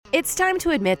It's time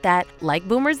to admit that, like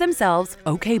boomers themselves,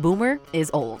 OK Boomer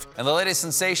is old. And the latest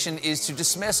sensation is to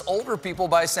dismiss older people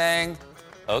by saying,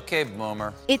 "Okay,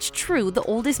 boomer." It's true, the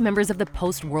oldest members of the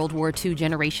post-World War II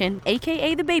generation,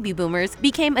 aka the baby boomers,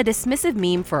 became a dismissive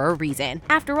meme for a reason.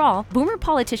 After all, boomer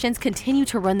politicians continue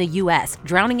to run the US,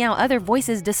 drowning out other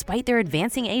voices despite their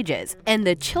advancing ages. And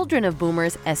the children of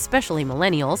boomers, especially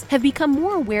millennials, have become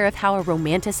more aware of how a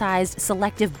romanticized,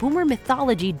 selective boomer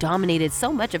mythology dominated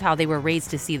so much of how they were raised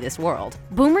to see this world.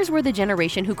 Boomers were the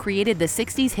generation who created the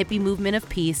 60s hippie movement of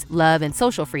peace, love, and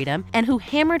social freedom, and who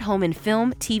hammered home in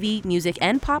film, TV, music,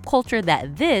 and pop culture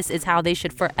that this is how they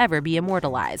should forever be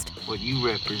immortalized. What you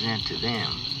represent to them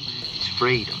is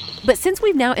freedom. But since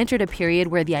we've now entered a period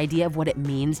where the idea of what it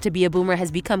means to be a boomer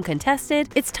has become contested,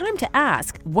 it's time to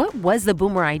ask, what was the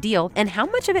boomer ideal and how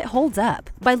much of it holds up?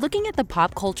 By looking at the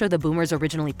pop culture the boomers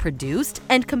originally produced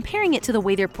and comparing it to the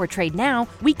way they're portrayed now,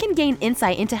 we can gain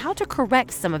insight into how to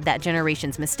correct some of that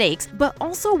generation's mistakes, but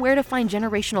also where to find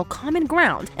generational common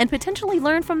ground and potentially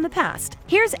learn from the past.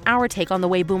 Here's our take on the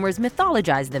way boomers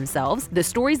mythologized themselves, the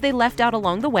stories they left out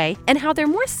along the way, and how they're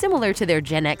more similar to their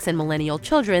Gen X and millennial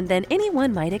children than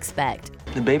anyone might expect.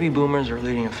 The baby boomers are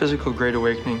leading a physical great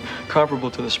awakening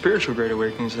comparable to the spiritual great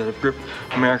awakenings that have gripped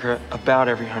America about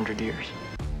every 100 years.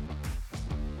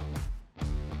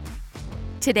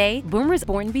 Today, boomers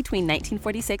born between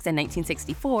 1946 and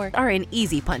 1964 are an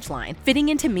easy punchline, fitting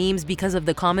into memes because of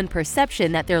the common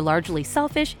perception that they're largely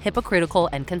selfish, hypocritical,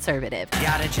 and conservative.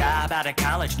 Got a job out of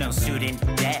college, no student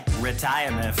debt,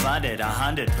 retirement funded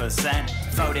 100%.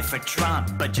 Voted for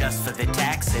Trump, but just for the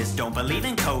taxes. Don't believe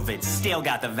in COVID, still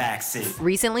got the vaccine.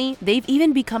 Recently, they've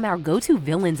even become our go-to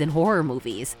villains in horror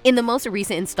movies. In the most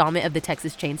recent installment of the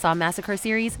Texas Chainsaw Massacre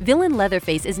series, villain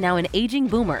Leatherface is now an aging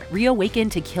boomer,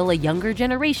 reawakened to kill a younger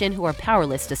generation who are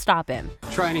powerless to stop him.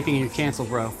 Try anything and you're canceled,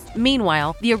 bro.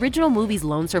 Meanwhile, the original movie's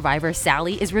lone survivor,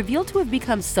 Sally, is revealed to have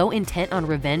become so intent on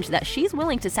revenge that she's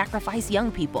willing to sacrifice young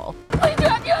people. Please, you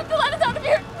have to let us out of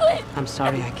here, please. I'm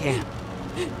sorry, I can't.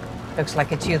 Looks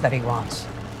like it's you that he wants.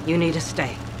 You need to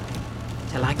stay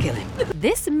till I kill him.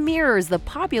 This mirrors the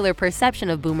popular perception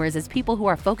of boomers as people who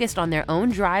are focused on their own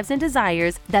drives and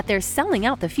desires, that they're selling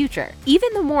out the future.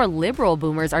 Even the more liberal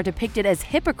boomers are depicted as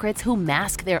hypocrites who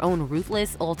mask their own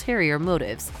ruthless, ulterior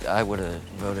motives. I would have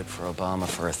voted for Obama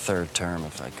for a third term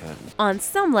if I could. On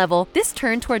some level, this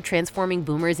turn toward transforming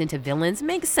boomers into villains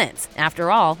makes sense. After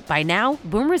all, by now,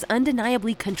 boomers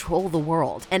undeniably control the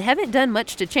world and haven't done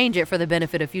much to change it for the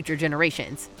benefit of future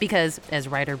generations. Because, as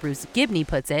writer Bruce Gibney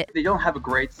puts it, they don't have a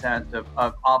great sense of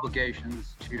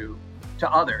obligations to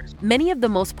others. Many of the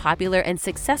most popular and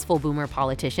successful boomer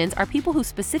politicians are people who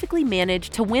specifically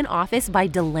manage to win office by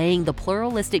delaying the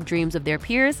pluralistic dreams of their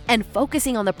peers and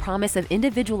focusing on the promise of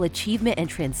individual achievement and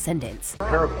transcendence. A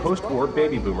pair of post-war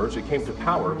baby boomers who came to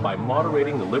power by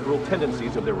moderating the liberal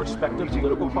tendencies of their respective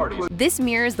political parties. This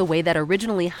mirrors the way that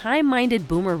originally high-minded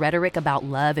boomer rhetoric about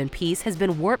love and peace has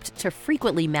been warped to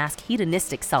frequently mask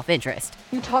hedonistic self-interest.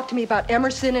 You talk to me about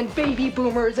Emerson and baby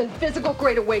boomers and physical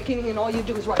great awakening, and all you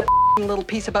do is write a little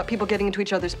piece about people getting into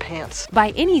each other's pants. By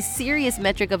any serious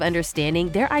metric of understanding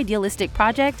their idealistic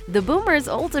project, the boomers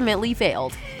ultimately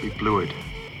failed. We blew it.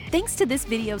 Thanks to this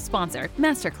video's sponsor,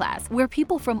 Masterclass, where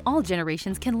people from all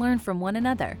generations can learn from one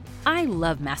another. I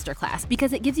love Masterclass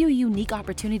because it gives you a unique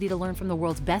opportunity to learn from the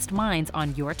world's best minds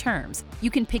on your terms. You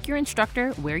can pick your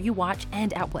instructor, where you watch,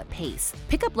 and at what pace.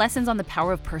 Pick up lessons on the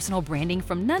power of personal branding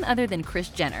from none other than Kris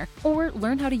Jenner, or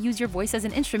learn how to use your voice as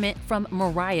an instrument from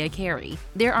Mariah Carey.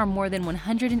 There are more than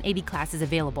 180 classes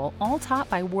available, all taught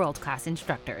by world-class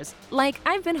instructors. Like,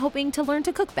 I've been hoping to learn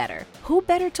to cook better. Who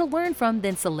better to learn from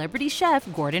than celebrity chef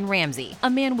Gordon Ramsay, a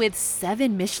man with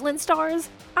 7 Michelin stars?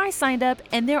 I signed up,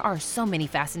 and there are so many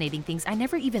fascinating things I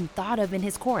never even thought of in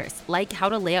his course, like how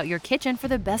to lay out your kitchen for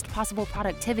the best possible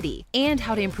productivity, and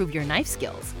how to improve your knife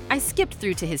skills. I skipped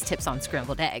through to his tips on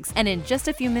scrambled eggs, and in just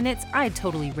a few minutes, I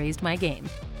totally raised my game.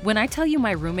 When I tell you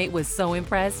my roommate was so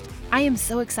impressed, I am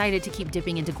so excited to keep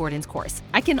dipping into Gordon's course.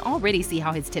 I can already see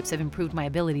how his tips have improved my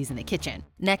abilities in the kitchen.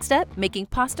 Next up, making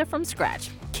pasta from scratch.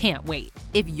 Can't wait.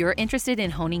 If you're interested in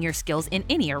honing your skills in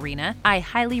any arena, I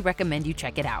highly recommend you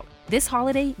check it out. This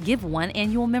holiday, give one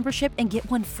annual membership and get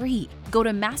one free. Go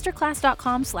to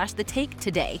masterclass.com/thetake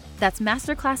today. That's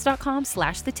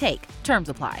masterclass.com/thetake. Terms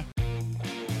apply.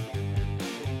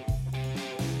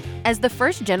 As the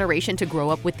first generation to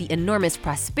grow up with the enormous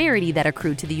prosperity that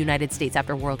accrued to the United States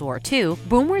after World War II,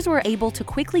 boomers were able to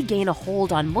quickly gain a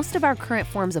hold on most of our current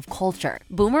forms of culture.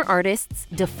 Boomer artists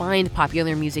defined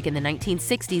popular music in the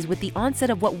 1960s with the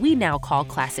onset of what we now call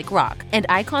classic rock, and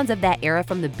icons of that era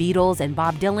from the Beatles and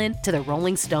Bob Dylan to the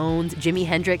Rolling Stones, Jimi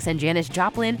Hendrix and Janis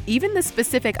Joplin, even the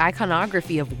specific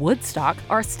iconography of Woodstock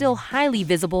are still highly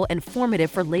visible and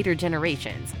formative for later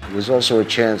generations. It was also a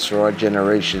chance for our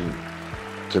generation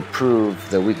to prove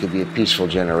that we could be a peaceful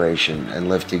generation and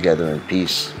live together in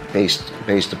peace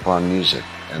based upon music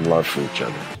and love for each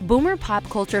other. Boomer pop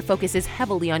culture focuses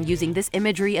heavily on using this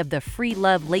imagery of the free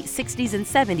love late 60s and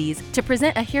 70s to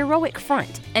present a heroic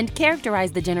front and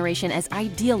characterize the generation as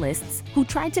idealists who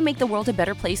tried to make the world a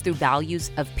better place through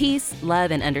values of peace,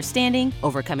 love, and understanding,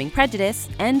 overcoming prejudice,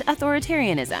 and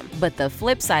authoritarianism. But the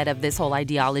flip side of this whole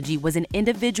ideology was an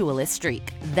individualist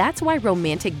streak. That's why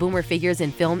romantic boomer figures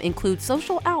in film include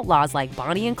social outlaws like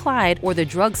Bonnie and Clyde or the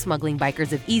drug-smuggling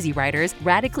bikers of Easy Riders,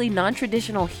 radically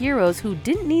non-traditional heroes who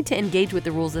didn't need to engage with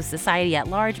the rules of society at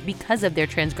large because of their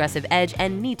transgressive edge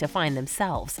and need to find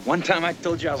themselves. One time I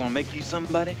told you I was gonna make you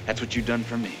somebody, that's what you done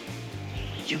for me.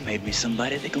 You made me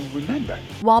somebody they gonna remember.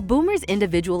 While Boomer's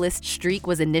individualist streak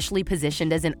was initially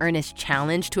positioned as an earnest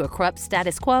challenge to a corrupt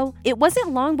status quo, it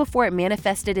wasn't long before it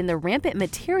manifested in the rampant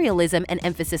materialism and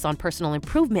emphasis on personal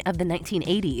improvement of the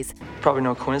 1980s. Probably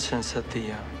no coincidence that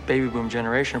the baby boom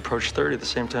generation approached 30 at the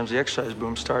same time as the exercise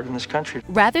boom started in this country.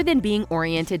 Rather than being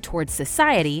oriented towards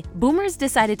society, boomers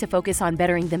decided to focus on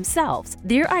bettering themselves.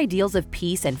 Their ideals of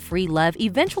peace and free love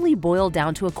eventually boiled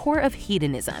down to a core of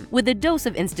hedonism, with a dose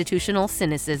of institutional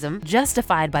cynicism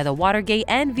justified by the Watergate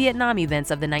and Vietnam events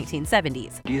of the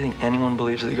 1970s. Do you think anyone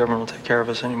believes that the government will take care of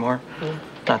us anymore?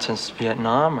 Not since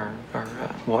Vietnam or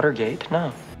Watergate,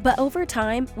 no. But over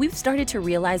time, we've started to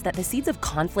realize that the seeds of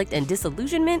conflict and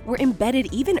disillusionment were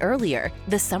embedded even earlier.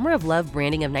 The Summer of Love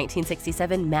branding of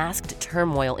 1967 masked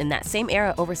turmoil in that same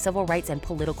era over civil rights and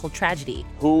political tragedy.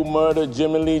 Who murdered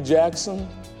Jimmy Lee Jackson?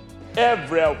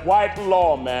 Every white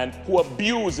lawman who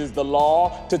abuses the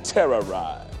law to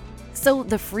terrorize. So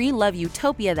the free love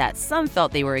utopia that some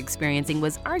felt they were experiencing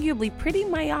was arguably pretty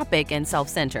myopic and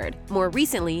self-centered. More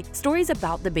recently, stories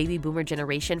about the baby boomer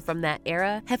generation from that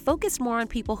era have focused more on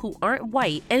people who aren't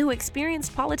white and who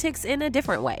experienced politics in a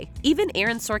different way. Even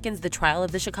Aaron Sorkin's The Trial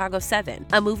of the Chicago 7,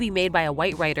 a movie made by a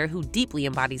white writer who deeply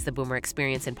embodies the boomer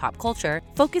experience in pop culture,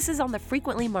 focuses on the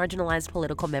frequently marginalized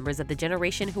political members of the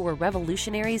generation who were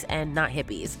revolutionaries and not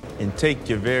hippies. And take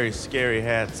your very scary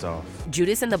hats off.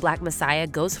 Judas and the Black Messiah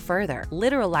goes further,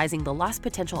 literalizing the lost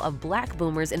potential of black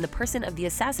boomers in the person of the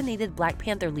assassinated Black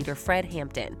Panther leader Fred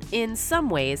Hampton. In some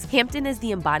ways, Hampton is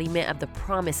the embodiment of the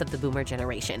promise of the boomer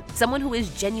generation, someone who is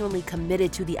genuinely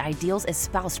committed to the ideals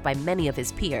espoused by many of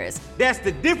his peers. That's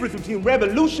the difference between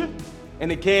revolution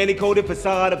and the candy-coated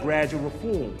facade of gradual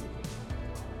reform.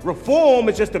 Reform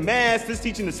is just the masters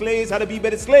teaching the slaves how to be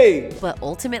better slaves. But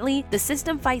ultimately, the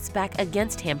system fights back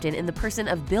against Hampton in the person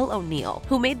of Bill O'Neill,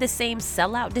 who made the same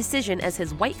sellout decision as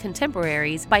his white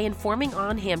contemporaries by informing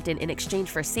on Hampton in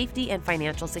exchange for safety and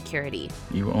financial security.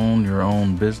 You own your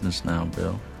own business now,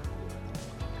 Bill.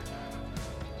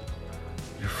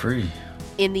 You're free.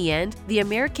 In the end, the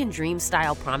American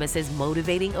dream-style promises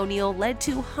motivating O'Neill led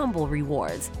to humble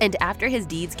rewards. And after his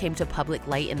deeds came to public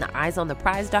light in the Eyes on the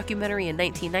Prize documentary in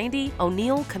 1990,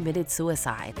 O'Neill committed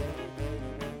suicide.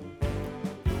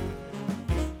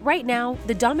 Right now,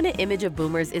 the dominant image of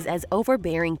boomers is as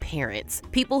overbearing parents,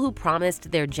 people who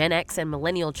promised their Gen X and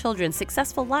millennial children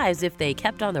successful lives if they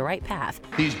kept on the right path.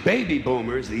 These baby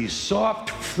boomers, these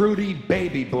soft, fruity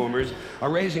baby boomers,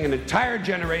 are raising an entire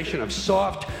generation of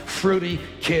soft, fruity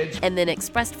kids. And then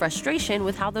expressed frustration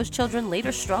with how those children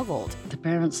later struggled. The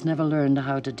parents never learned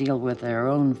how to deal with their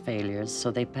own failures,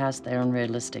 so they passed their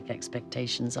unrealistic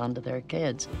expectations onto their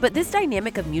kids. But this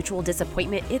dynamic of mutual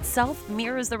disappointment itself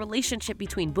mirrors the relationship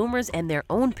between boomers and their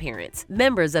own parents,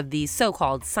 members of the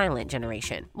so-called silent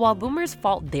generation. While boomers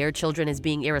fault their children as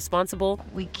being irresponsible,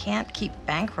 we can't keep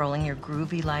bankrolling your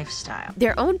groovy lifestyle.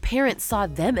 Their own parents saw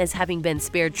them as having been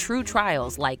spared true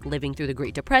trials like living through the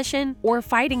Great Depression or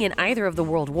fighting in either of the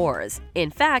world wars.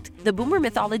 In fact, the boomer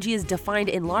mythology is defined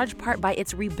in large part by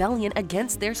its rebellion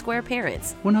against their square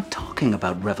parents. We're not talking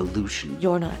about revolution.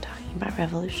 You're not talking about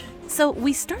revolution. So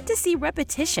we start to see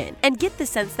repetition and get the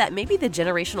sense that maybe the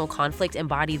generational conflict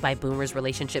embodied by boomers'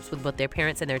 relationships with both their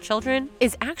parents and their children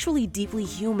is actually deeply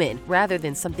human rather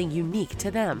than something unique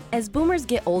to them. As boomers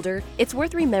get older, it's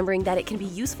worth remembering that it can be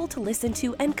useful to listen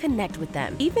to and connect with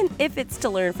them, even if it's to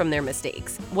learn from their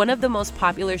mistakes. One of the most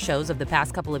popular shows of the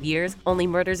past couple of years, Only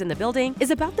Murders in the Building,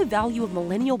 is about the value of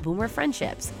millennial boomer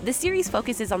friendships. The series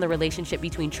focuses on the relationship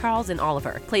between Charles and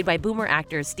Oliver, played by boomer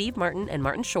actors Steve Martin and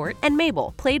Martin Short, and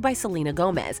Mabel, played by Selena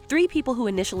Gomez, three people who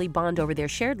initially bond over their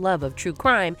shared love of true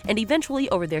crime and eventually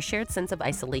over their shared sense of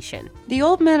isolation. The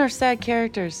old men are sad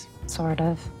characters. Sort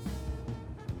of.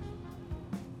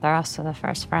 They're also the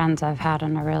first friends I've had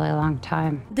in a really long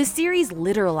time. The series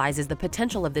literalizes the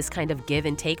potential of this kind of give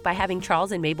and take by having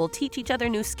Charles and Mabel teach each other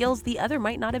new skills the other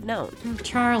might not have known.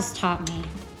 Charles taught me.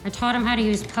 I taught him how to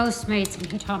use Postmates,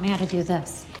 and he taught me how to do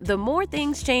this. The more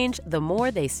things change, the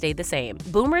more they stay the same.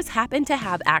 Boomers happen to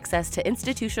have access to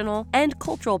institutional and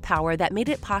cultural power that made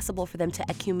it possible for them to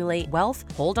accumulate wealth,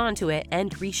 hold on to it,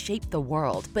 and reshape the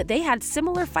world. But they had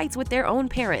similar fights with their own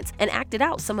parents and acted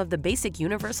out some of the basic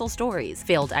universal stories.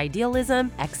 Failed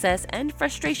idealism, excess, and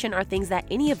frustration are things that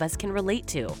any of us can relate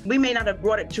to. We may not have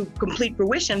brought it to complete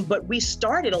fruition, but we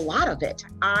started a lot of it.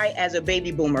 I, as a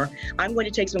baby boomer, I'm going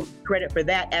to take some credit for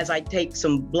that as I take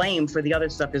some blame for the other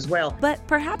stuff as well. But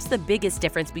perhaps the biggest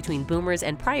difference between boomers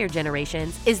and prior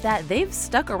generations is that they've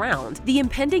stuck around. The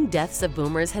impending deaths of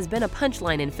boomers has been a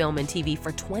punchline in film and TV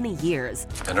for 20 years.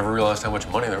 I never realized how much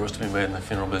money there was to be made in the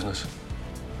funeral business.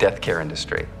 Death care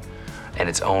industry. And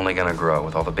it's only gonna grow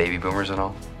with all the baby boomers and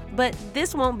all. But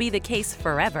this won't be the case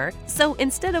forever. So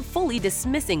instead of fully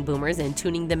dismissing boomers and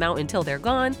tuning them out until they're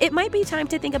gone, it might be time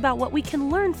to think about what we can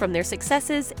learn from their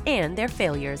successes and their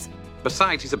failures.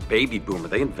 Besides, he's a baby boomer.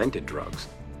 They invented drugs.